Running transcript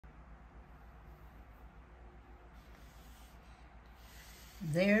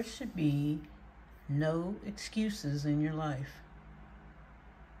There should be no excuses in your life.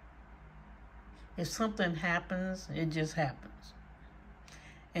 If something happens, it just happens.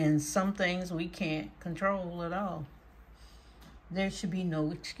 And some things we can't control at all. There should be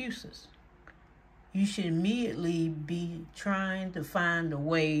no excuses. You should immediately be trying to find a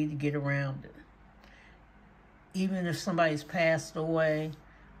way to get around it. Even if somebody's passed away,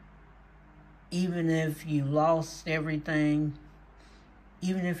 even if you lost everything,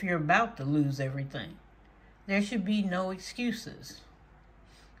 even if you're about to lose everything, there should be no excuses.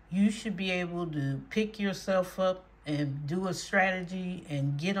 You should be able to pick yourself up and do a strategy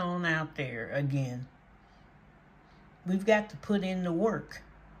and get on out there again. We've got to put in the work.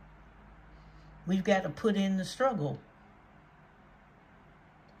 We've got to put in the struggle.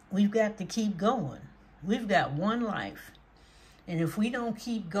 We've got to keep going. We've got one life. And if we don't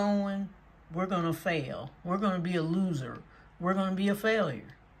keep going, we're going to fail. We're going to be a loser. We're going to be a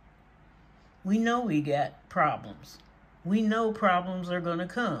failure. We know we got problems. We know problems are going to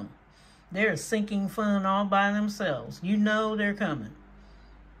come. They're a sinking fund all by themselves. You know they're coming.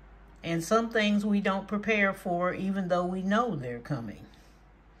 And some things we don't prepare for even though we know they're coming.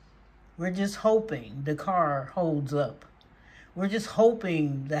 We're just hoping the car holds up. We're just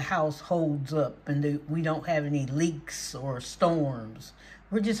hoping the house holds up and we don't have any leaks or storms.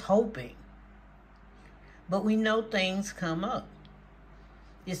 We're just hoping. But we know things come up.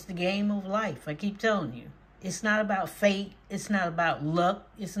 It's the game of life. I keep telling you. It's not about fate. It's not about luck.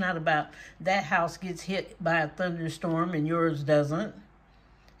 It's not about that house gets hit by a thunderstorm and yours doesn't.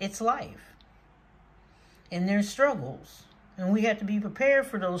 It's life. And there's struggles. And we have to be prepared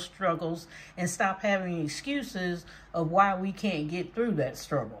for those struggles and stop having excuses of why we can't get through that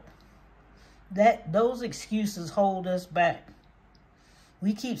struggle. Those excuses hold us back.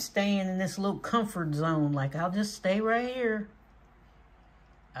 We keep staying in this little comfort zone, like, I'll just stay right here.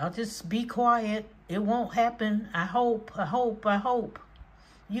 I'll just be quiet. It won't happen. I hope.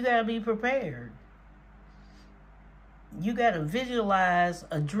 You got to be prepared. You got to visualize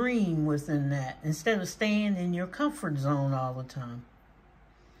a dream within that instead of staying in your comfort zone all the time.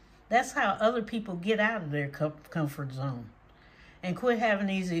 That's how other people get out of their comfort zone and quit having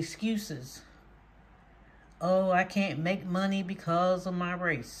these excuses. Oh, I can't make money because of my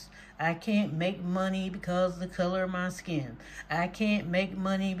race. I can't make money because of the color of my skin. I can't make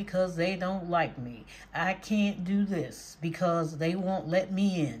money because they don't like me. I can't do this because they won't let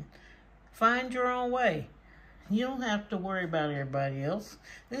me in. Find your own way. You don't have to worry about everybody else.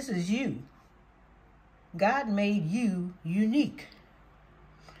 This is you. God made you unique.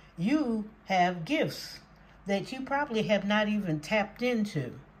 You have gifts that you probably have not even tapped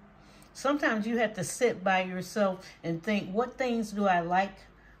into. Sometimes you have to sit by yourself and think, what things do I like?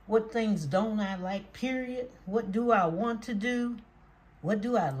 What things don't I like, period? What do I want to do? What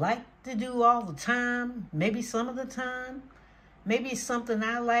do I like to do all the time? Maybe some of the time. Maybe it's something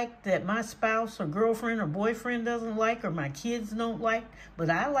I like that my spouse or girlfriend or boyfriend doesn't like or my kids don't like, but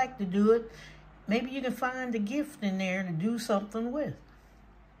I like to do it. Maybe you can find a gift in there to do something with.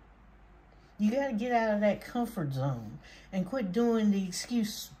 You got to get out of that comfort zone and quit doing the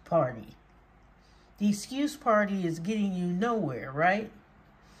excuse party. The excuse party is getting you nowhere, right?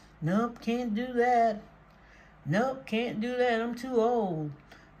 Nope, can't do that. Nope, can't do that. I'm too old.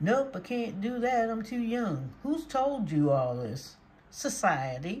 Nope, I can't do that. I'm too young. Who's told you all this?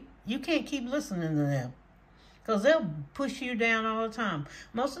 Society. You can't keep listening to them because they'll push you down all the time.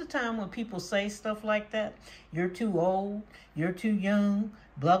 Most of the time when people say stuff like that, you're too old, you're too young,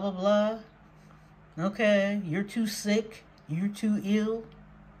 blah, blah, blah. Okay, you're too sick, you're too ill.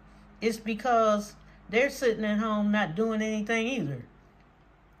 It's because they're sitting at home not doing anything either.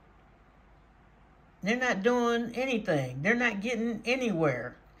 They're not doing anything. They're not getting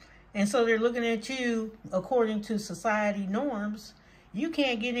anywhere. And so they're looking at you according to society norms. You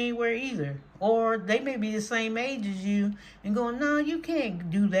can't get anywhere either. Or they may be the same age as you and going, no, you can't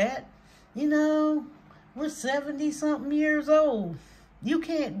do that. You know, we're 70-something years old. You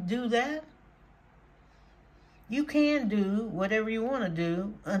can't do that. You can do whatever you want to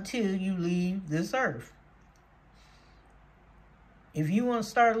do until you leave this earth. If you want to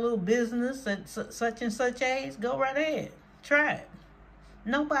start a little business at such and such age, go right ahead. Try it.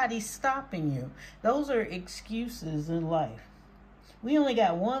 Nobody's stopping you. Those are excuses in life. We only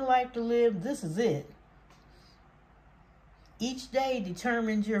got one life to live. This is it. Each day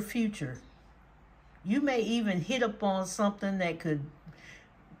determines your future. You may even hit upon something that could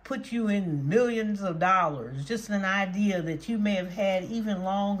put you in millions of dollars. Just an idea that you may have had even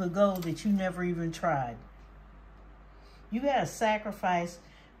long ago that you never even tried. You got to sacrifice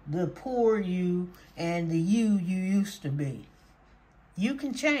the poor you and the you used to be. You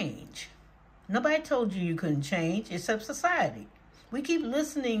can change. Nobody told you couldn't change except society. We keep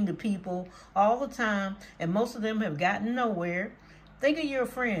listening to people all the time, and most of them have gotten nowhere. Think of your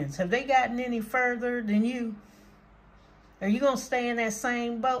friends. Have they gotten any further than you? Are you going to stay in that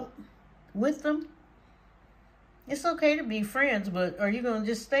same boat with them? It's okay to be friends, but are you going to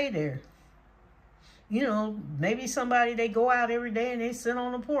just stay there? You know, maybe somebody, they go out every day and they sit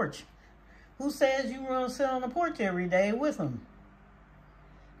on the porch. Who says you're going to sit on the porch every day with them?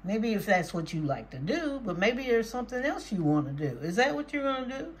 Maybe if that's what you like to do, but maybe there's something else you want to do. Is that what you're going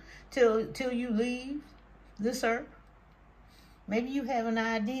to do till you leave this earth? Maybe you have an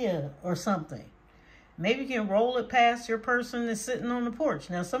idea or something. Maybe you can roll it past your person that's sitting on the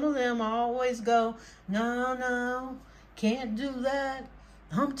porch. Now, some of them always go, no, can't do that.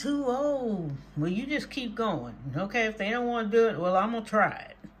 I'm too old. Well, you just keep going. Okay, if they don't want to do it, well, I'm going to try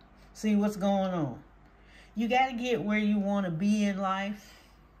it. See what's going on. You got to get where you want to be in life.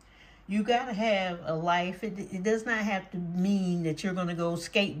 You got to have a life. It does not have to mean that you're going to go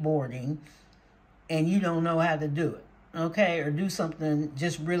skateboarding and you don't know how to do it. Okay, or do something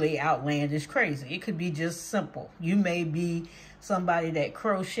just really outlandish, crazy. It could be just simple. You may be somebody that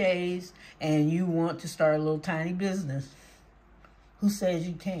crochets and you want to start a little tiny business. Who says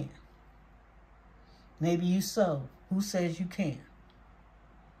you can't? Maybe you sew. Who says you can't?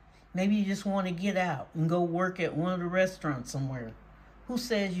 Maybe you just want to get out and go work at one of the restaurants somewhere. Who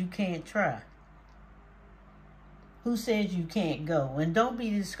says you can't try? Who says you can't go? And don't be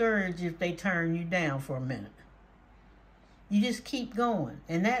discouraged if they turn you down for a minute. You just keep going.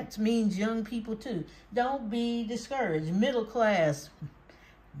 And that means young people too. Don't be discouraged. Middle class,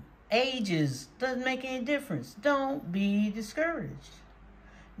 ages, doesn't make any difference. Don't be discouraged.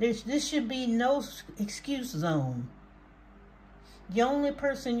 This should be no excuse zone. The only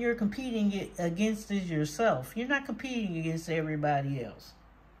person you're competing against is yourself. You're not competing against everybody else.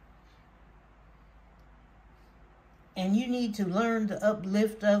 And you need to learn to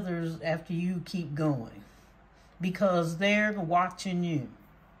uplift others after you keep going, because they're watching you.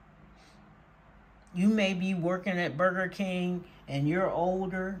 You may be working at Burger King and you're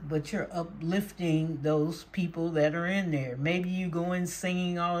older, but you're uplifting those people that are in there. Maybe you go in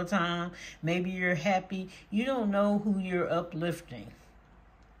singing all the time. Maybe you're happy. You don't know who you're uplifting.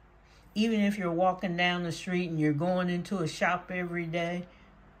 Even if you're walking down the street and you're going into a shop every day.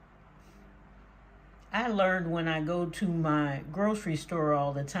 I learned when I go to my grocery store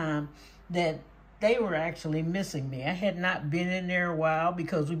all the time that they were actually missing me. I had not been in there a while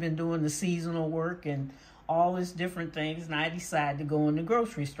because we've been doing the seasonal work and all these different things, and I decided to go in the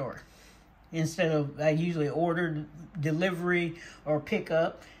grocery store. Instead of, I usually ordered delivery or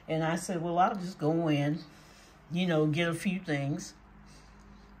pickup, and I said, well, I'll just go in, get a few things.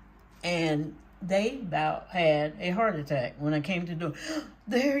 And they about had a heart attack when I came to do.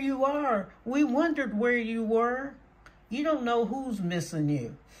 There you are. We wondered where you were. You don't know who's missing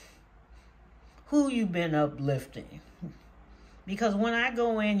you, who you've been uplifting. Because when I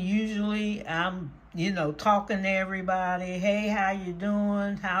go in, usually I'm, talking to everybody. Hey, how you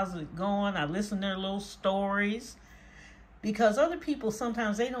doing? How's it going? I listen to their little stories. Because other people,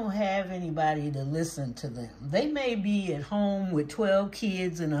 sometimes they don't have anybody to listen to them. They may be at home with 12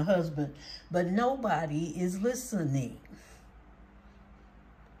 kids and a husband, but nobody is listening.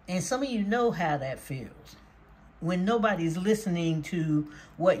 And some of you know how that feels. When nobody's listening to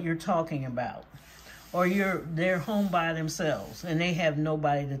what you're talking about. Or they're home by themselves and they have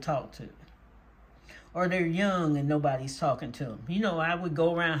nobody to talk to. Or they're young and nobody's talking to them. I would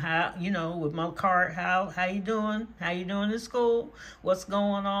go around, with my cart, how you doing? How you doing in school? What's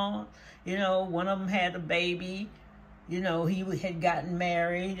going on? One of them had a baby. He had gotten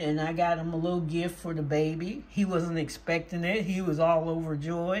married, and I got him a little gift for the baby. He wasn't expecting it. He was all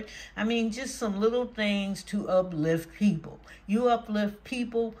overjoyed. I mean, just some little things to uplift people. You uplift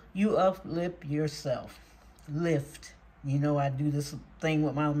people, you uplift yourself. Lift. I do this thing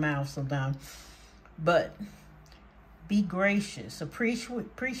with my mouth sometimes. But be gracious.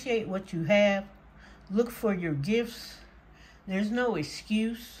 Appreciate what you have. Look for your gifts. There's no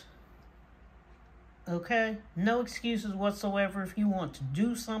excuse. Okay? No excuses whatsoever if you want to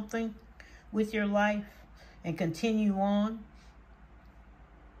do something with your life and continue on.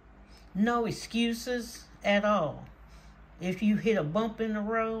 No excuses at all. If you hit a bump in the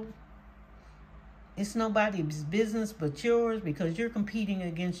road, it's nobody's business but yours, because you're competing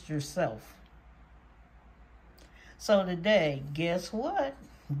against yourself. So today, guess what?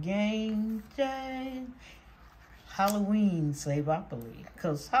 Game day. Halloween, Savopoly,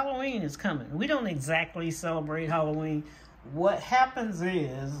 because Halloween is coming. We don't exactly celebrate Halloween. What happens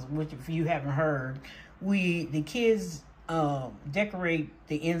is, which if you haven't heard, the kids decorate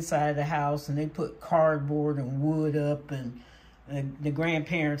the inside of the house, and they put cardboard and wood up, and the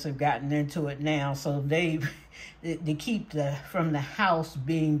grandparents have gotten into it now, so they keep from the house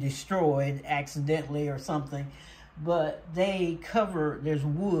being destroyed accidentally or something. But they cover, there's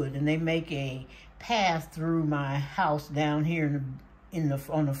wood, and they make a path through my house down here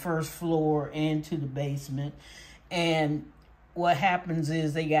on the first floor and to the basement. And what happens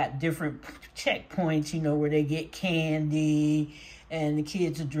is they got different checkpoints, you know, where they get candy and the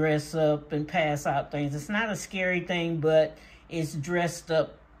kids dress up and pass out things. It's not a scary thing, but it's dressed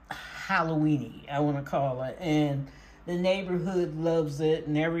up Halloween-y, I want to call it. And the neighborhood loves it.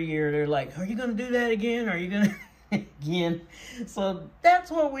 And every year they're like, are you going to do that again? Are you going to again? So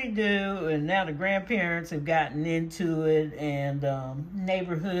that's what we do. And now the grandparents have gotten into it, and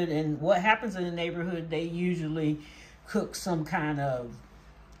neighborhood. And what happens in the neighborhood, they usually cook some kind of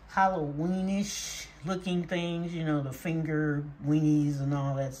Halloweenish looking things, you know, the finger weenies and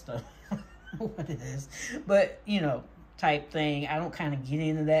all that stuff. I don't know what it is, but you know, type thing. I don't kind of get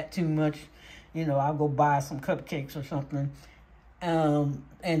into that too much. You know, I'll go buy some cupcakes or something. And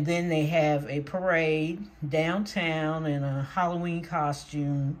then they have a parade downtown and a Halloween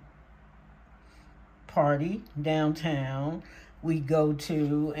costume party downtown we go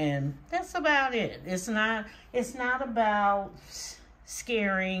to, and that's about it. It's not about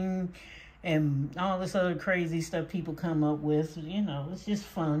scaring and all this other crazy stuff people come up with. You know, it's just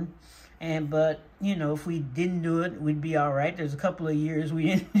fun. But you know, if we didn't do it, we'd be all right. There's a couple of years we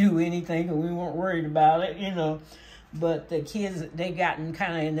didn't do anything and we weren't worried about it, you know. But the kids, they gotten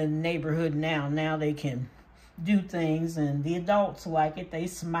kind of in the neighborhood now. Now they can do things, and the adults like it. They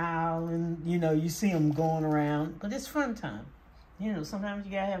smile, and you know, you see them going around. But it's fun time. You know, sometimes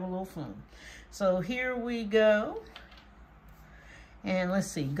you gotta have a little fun. So here we go. And let's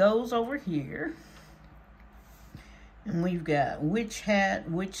see, goes over here. And we've got witch hat,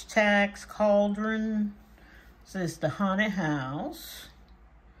 witch tax, cauldron. This is the haunted house.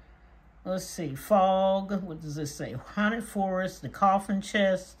 Let's see, fog. What does this say? Haunted forest, the coffin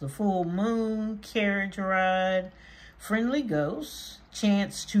chest, the full moon, carriage ride, friendly ghosts,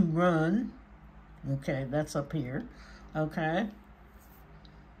 chance to run. Okay, that's up here. Okay.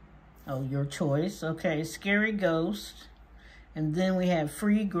 Oh, your choice. Okay, scary ghost. And then we have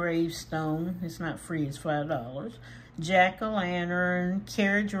free gravestone. It's not free, it's $5. Jack-o'-lantern,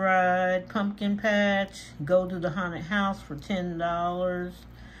 carriage ride, pumpkin patch, go to the haunted house for $10.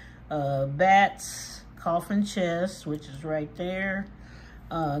 Bats, coffin chest, which is right there.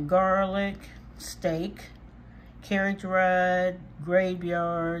 Garlic, steak, carriage ride,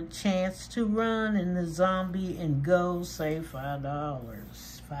 graveyard, chance to run, and the zombie and go say $5.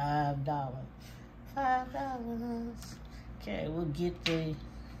 $5. Okay, we'll get the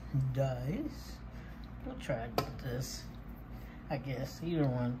dice. We'll try this. I guess either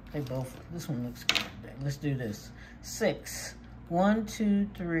one. They both. This one looks good. Let's do this. 6. 1, 2,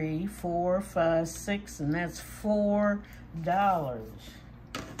 3, 4, 5, 6, and that's $4.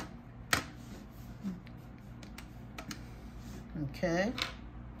 Okay.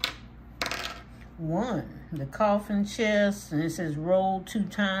 1. The coffin chest, and it says roll 2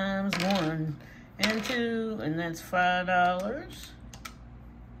 times. 1 and 2, and that's $5.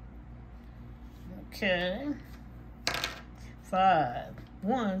 Okay. 5.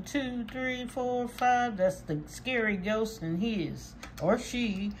 1, 2, 3, 4, 5. That's the scary ghost, and his or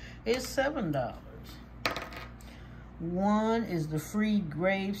she is $7. 1 is the free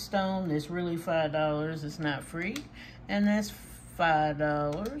gravestone. That's really $5. It's not free, and that's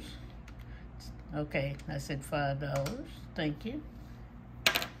 $5. Okay, I said $5. Thank you.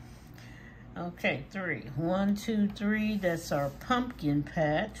 Okay, 3. 1, 2, 3. That's our pumpkin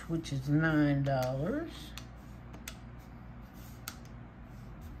patch, which is $9.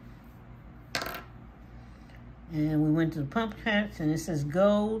 And we went to the pumpkin patch, and it says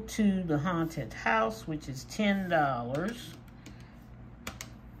go to the haunted house, which is $10.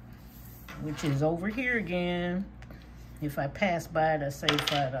 Which is over here again. If I pass by it, I say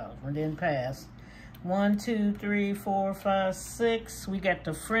 $5. I didn't pass. 1, 2, 3, 4, 5, 6. We got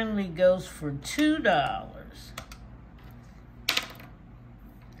the friendly ghost for $2.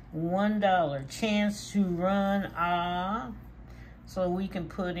 $1. Chance to run. So we can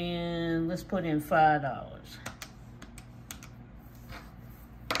put in, let's put in $5.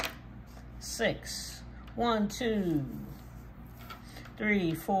 6. 1, 2,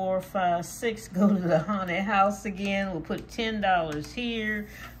 3, 4, 5, 6. Go to the haunted house again. We'll put $10 here.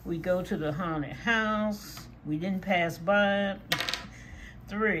 We go to the haunted house. We didn't pass by it.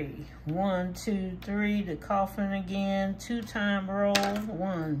 3. 1, 2, 3. The coffin again. 2-time roll.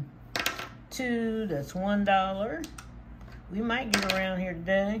 1, 2. That's $1. We might get around here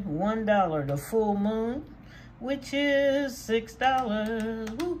today. $1, the full moon, which is $6.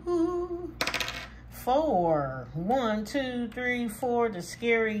 Woohoo! 4, 1, 2, 3, 4, the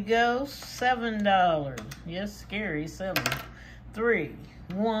scary ghost, $7. Yes, scary, 7. 3,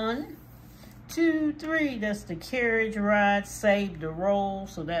 1, 2, 3, that's the carriage ride, save the roll,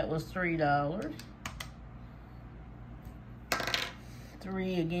 so that was $3.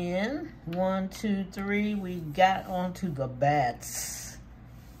 3 again, 1, 2, 3, we got onto the bats.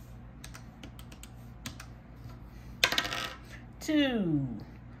 2,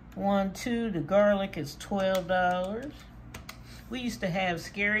 1, 2, the garlic is $12. We used to have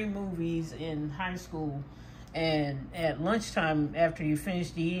scary movies in high school, and at lunchtime after you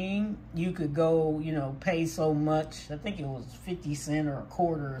finished eating, you could go, you know, pay so much. I think it was 50 cents or a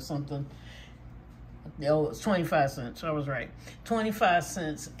quarter or something. No, it was 25 cents. I was right. 25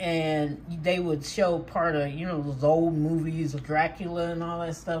 cents. And they would show part of, you know, those old movies of Dracula and all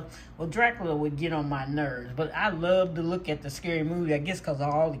that stuff. Well, Dracula would get on my nerves. But I loved to look at the scary movie, I guess because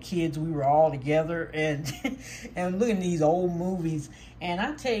of all the kids. We were all together and, and looking at these old movies. And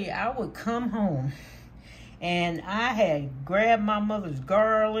I tell you, I would come home. And I had grabbed my mother's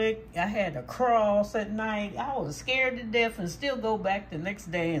garlic. I had a cross at night. I was scared to death and still go back the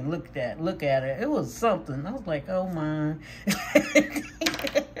next day and look at it. It was something. I was like, oh my.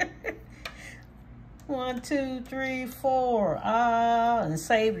 1, 2, 3, 4. And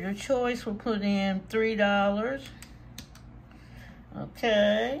save your choice. We'll put in $3.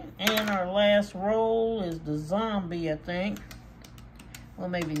 Okay. And our last roll is the zombie, I think. Well,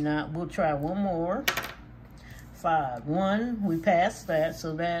 maybe not. We'll try one more. 5, 1, we passed that,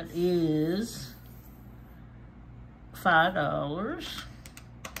 so that is $5.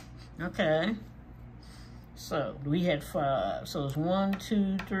 Okay, so we had 5, so it's 1,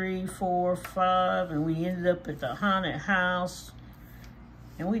 2, 3, 4, 5, and we ended up at the haunted house,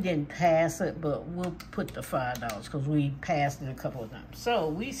 and we didn't pass it, but we'll put the $5 because we passed it a couple of times. So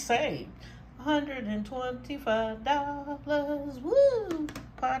we saved $125. Woo!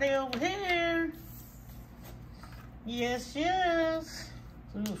 Party over here. Yes, yes.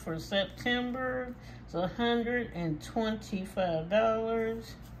 So for September, it's $125.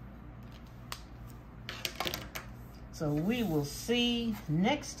 So we will see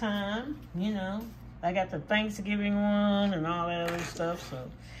next time. You know, I got the Thanksgiving one and all that other stuff. So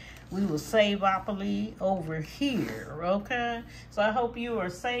we will save-opoly over here, okay? So I hope you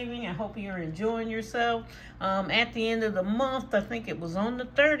are saving. I hope you're enjoying yourself. At the end of the month, I think it was on the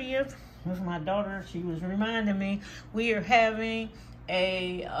 30th, with my daughter, she was reminding me, we are having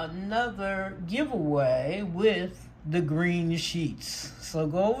another giveaway with the green sheets. So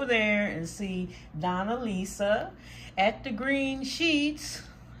go over there and see Donna Lisa at the green sheets,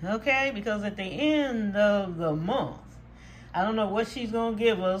 okay? Because at the end of the month, I don't know what she's going to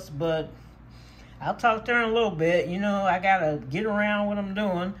give us, but I'll talk to her in a little bit. You know, I got to get around what I'm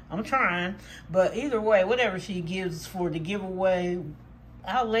doing. I'm trying. But either way, whatever she gives for the giveaway,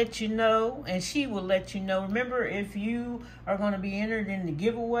 I'll let you know, and she will let you know. Remember, if you are going to be entered in the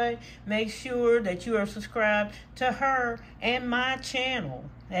giveaway, make sure that you are subscribed to her and my channel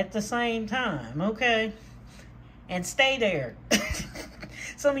at the same time, okay? And stay there.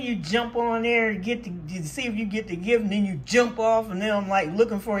 Some of you jump on there to see if you get the gift, and then you jump off, and then I'm like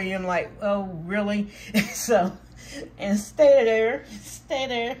looking for you, and I'm like, oh, really? So, and stay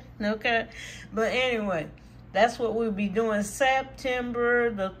there, okay? But anyway, that's what we'll be doing September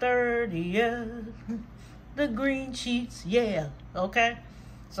the 30th. The green sheets, yeah, okay?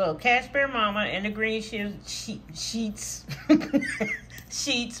 So Cash Bear Mama and the green sheets.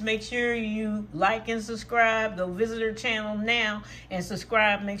 Sheets, make sure you like and subscribe. Go visit her channel now and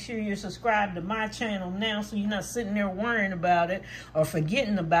subscribe. Make sure you're subscribed to my channel now so you're not sitting there worrying about it or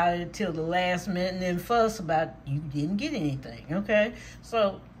forgetting about it till the last minute and then fuss about you didn't get anything, okay?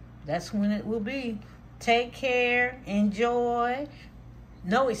 So that's when it will be. Take care. Enjoy.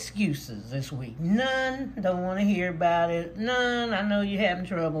 No excuses this week. None. Don't want to hear about it. None. I know you're having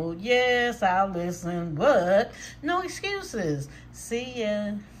trouble. Yes, I'll listen, but no excuses. See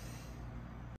ya.